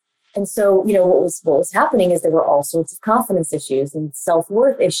 And so, what was happening is there were all sorts of confidence issues and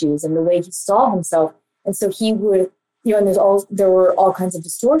self-worth issues and the way he saw himself. And so he would, and there were all kinds of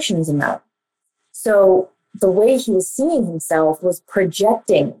distortions in that. So the way he was seeing himself was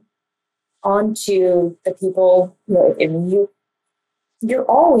projecting onto the people, you're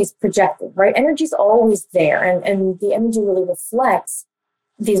always projecting, right? Energy's always there. And the energy really reflects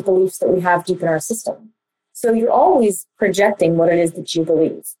these beliefs that we have deep in our system. So you're always projecting what it is that you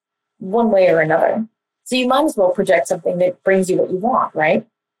believe, one way or another. So you might as well project something that brings you what you want, right?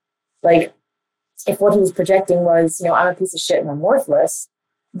 Like if what he was projecting was, I'm a piece of shit and I'm worthless,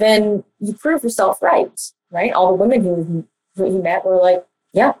 then you prove yourself right? All the women who he met were like,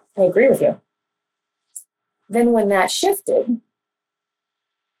 yeah, I agree with you. Then when that shifted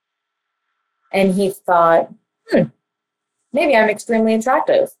and he thought, maybe I'm extremely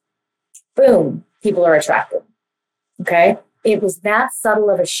attractive. Boom, people are attracted. Okay? It was that subtle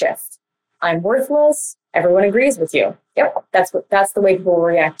of a shift. I'm worthless. Everyone agrees with you. Yep, that's the way people will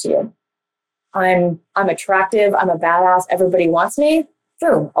react to you. I'm attractive. I'm a badass. Everybody wants me.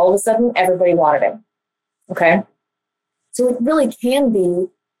 Boom, all of a sudden, everybody wanted him. Okay? So it really can be,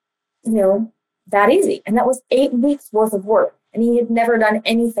 that easy. And that was 8 weeks worth of work. And he had never done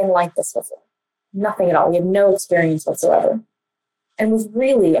anything like this before. Nothing at all. He had no experience whatsoever. And was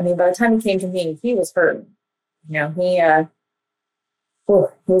really, by the time he came to me, he was hurting. He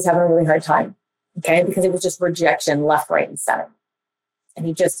was having a really hard time. Okay? Because it was just rejection left, right, and center. And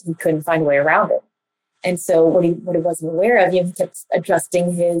he couldn't find a way around it. And so what he wasn't aware of, he kept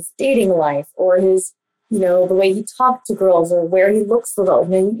adjusting his dating life or his, the way he talked to girls or where he looks for girls.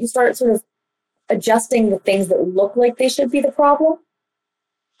 And you start sort of adjusting the things that look like they should be the problem.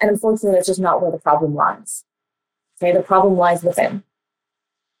 And unfortunately, that's just not where the problem lies. Okay, the problem lies within.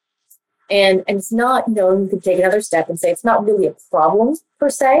 And it's not, you could take another step and say it's not really a problem per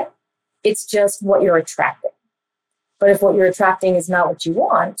se. It's just what you're attracting. But if what you're attracting is not what you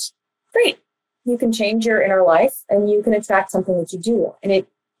want, great. You can change your inner life and you can attract something that you do want. And it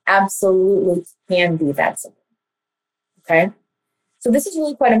absolutely can be that simple. Okay? So this is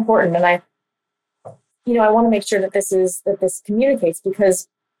really quite important. And I want to make sure that this communicates because,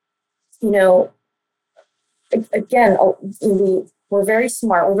 again, we're very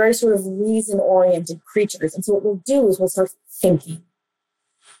smart. We're very sort of reason-oriented creatures. And so what we'll do is we'll start thinking.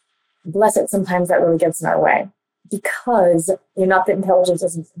 Bless it, sometimes that really gets in our way. Because not that intelligence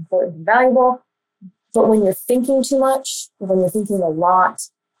isn't important and valuable, but when you're thinking too much, when you're thinking a lot,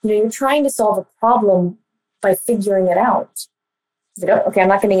 you're trying to solve a problem by figuring it out. Like, okay, I'm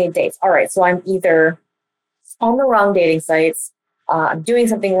not getting any dates. All right, so I'm either on the wrong dating sites, I'm doing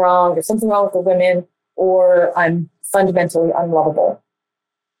something wrong, there's something wrong with the women, or I'm fundamentally unlovable.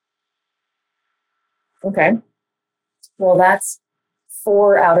 Okay, well, that's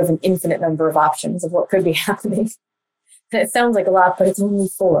 4 out of an infinite number of options of what could be happening. And it sounds like a lot, but it's only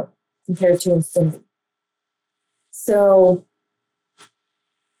 4 compared to infinity. So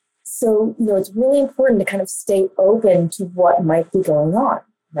it's really important to kind of stay open to what might be going on,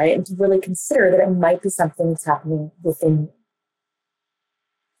 right? And to really consider that it might be something that's happening within you,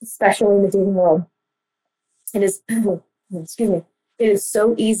 especially in the dating world. It is, excuse me, it is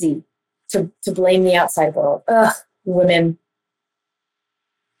so easy to blame the outside world. Women.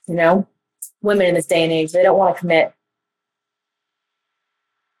 Women in this day and age, they don't want to commit.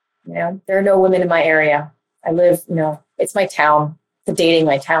 There are no women in my area. I live, it's my town. The dating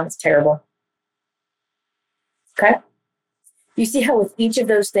my town is terrible. Okay? You see how with each of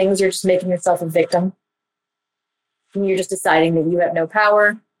those things, you're just making yourself a victim? And you're just deciding that you have no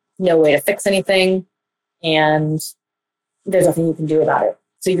power, no way to fix anything, and there's nothing you can do about it.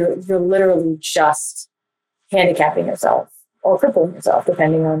 So you're literally just handicapping yourself or crippling yourself,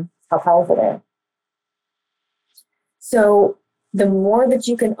 depending on how powerful they are. So the more that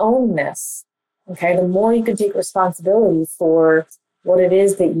you can own this, okay, the more you can take responsibility for what it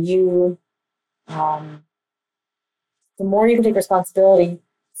is that the more you can take responsibility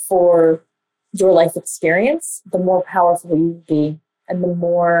for your life experience, the more powerful you will be, and the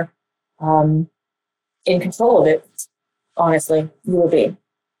more in control of it, honestly, you will be.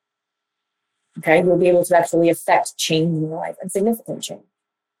 Okay, you'll be able to actually affect change in your life, and significant change.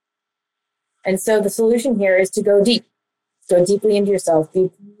 And so the solution here is to go deep. Go deeply into yourself, be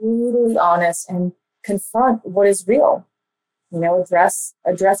brutally honest, and confront what is real. Address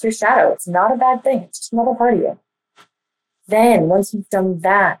your shadow. It's not a bad thing. It's just another part of you. Then, once you've done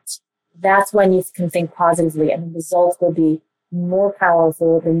that, that's when you can think positively, and the results will be more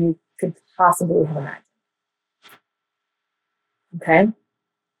powerful than you could possibly have imagined. Okay?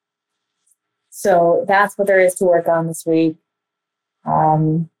 So that's what there is to work on this week.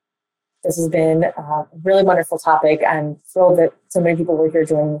 This has been a really wonderful topic. I'm thrilled that so many people were here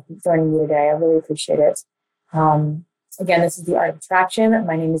joining me today. I really appreciate it. Again, this is The Art of Attraction.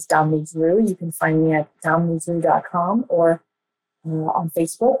 My name is Dominique Drew. You can find me at dominiquedrew.com or on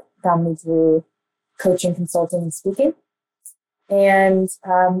Facebook, Dominique Drew Coaching, Consulting, and Speaking. And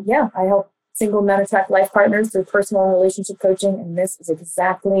I help single men attract life partners through personal and relationship coaching. And this is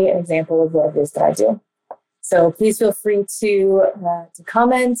exactly an example of what it is that I do. So please feel free to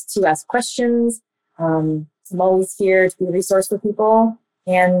comment, to ask questions. I'm always here to be a resource for people.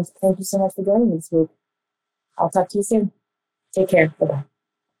 And thank you so much for joining me this week. I'll talk to you soon. Take care. Bye-bye.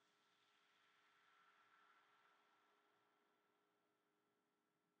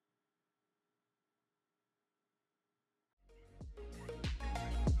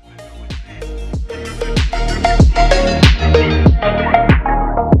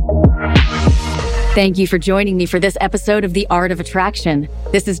 Thank you for joining me for this episode of The Art of Attraction.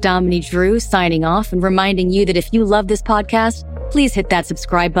 This is Dominique Drew signing off and reminding you that if you love this podcast, please hit that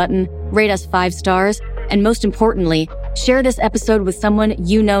subscribe button, rate us 5 stars, and most importantly, share this episode with someone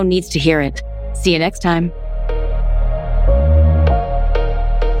you know needs to hear it. See you next time.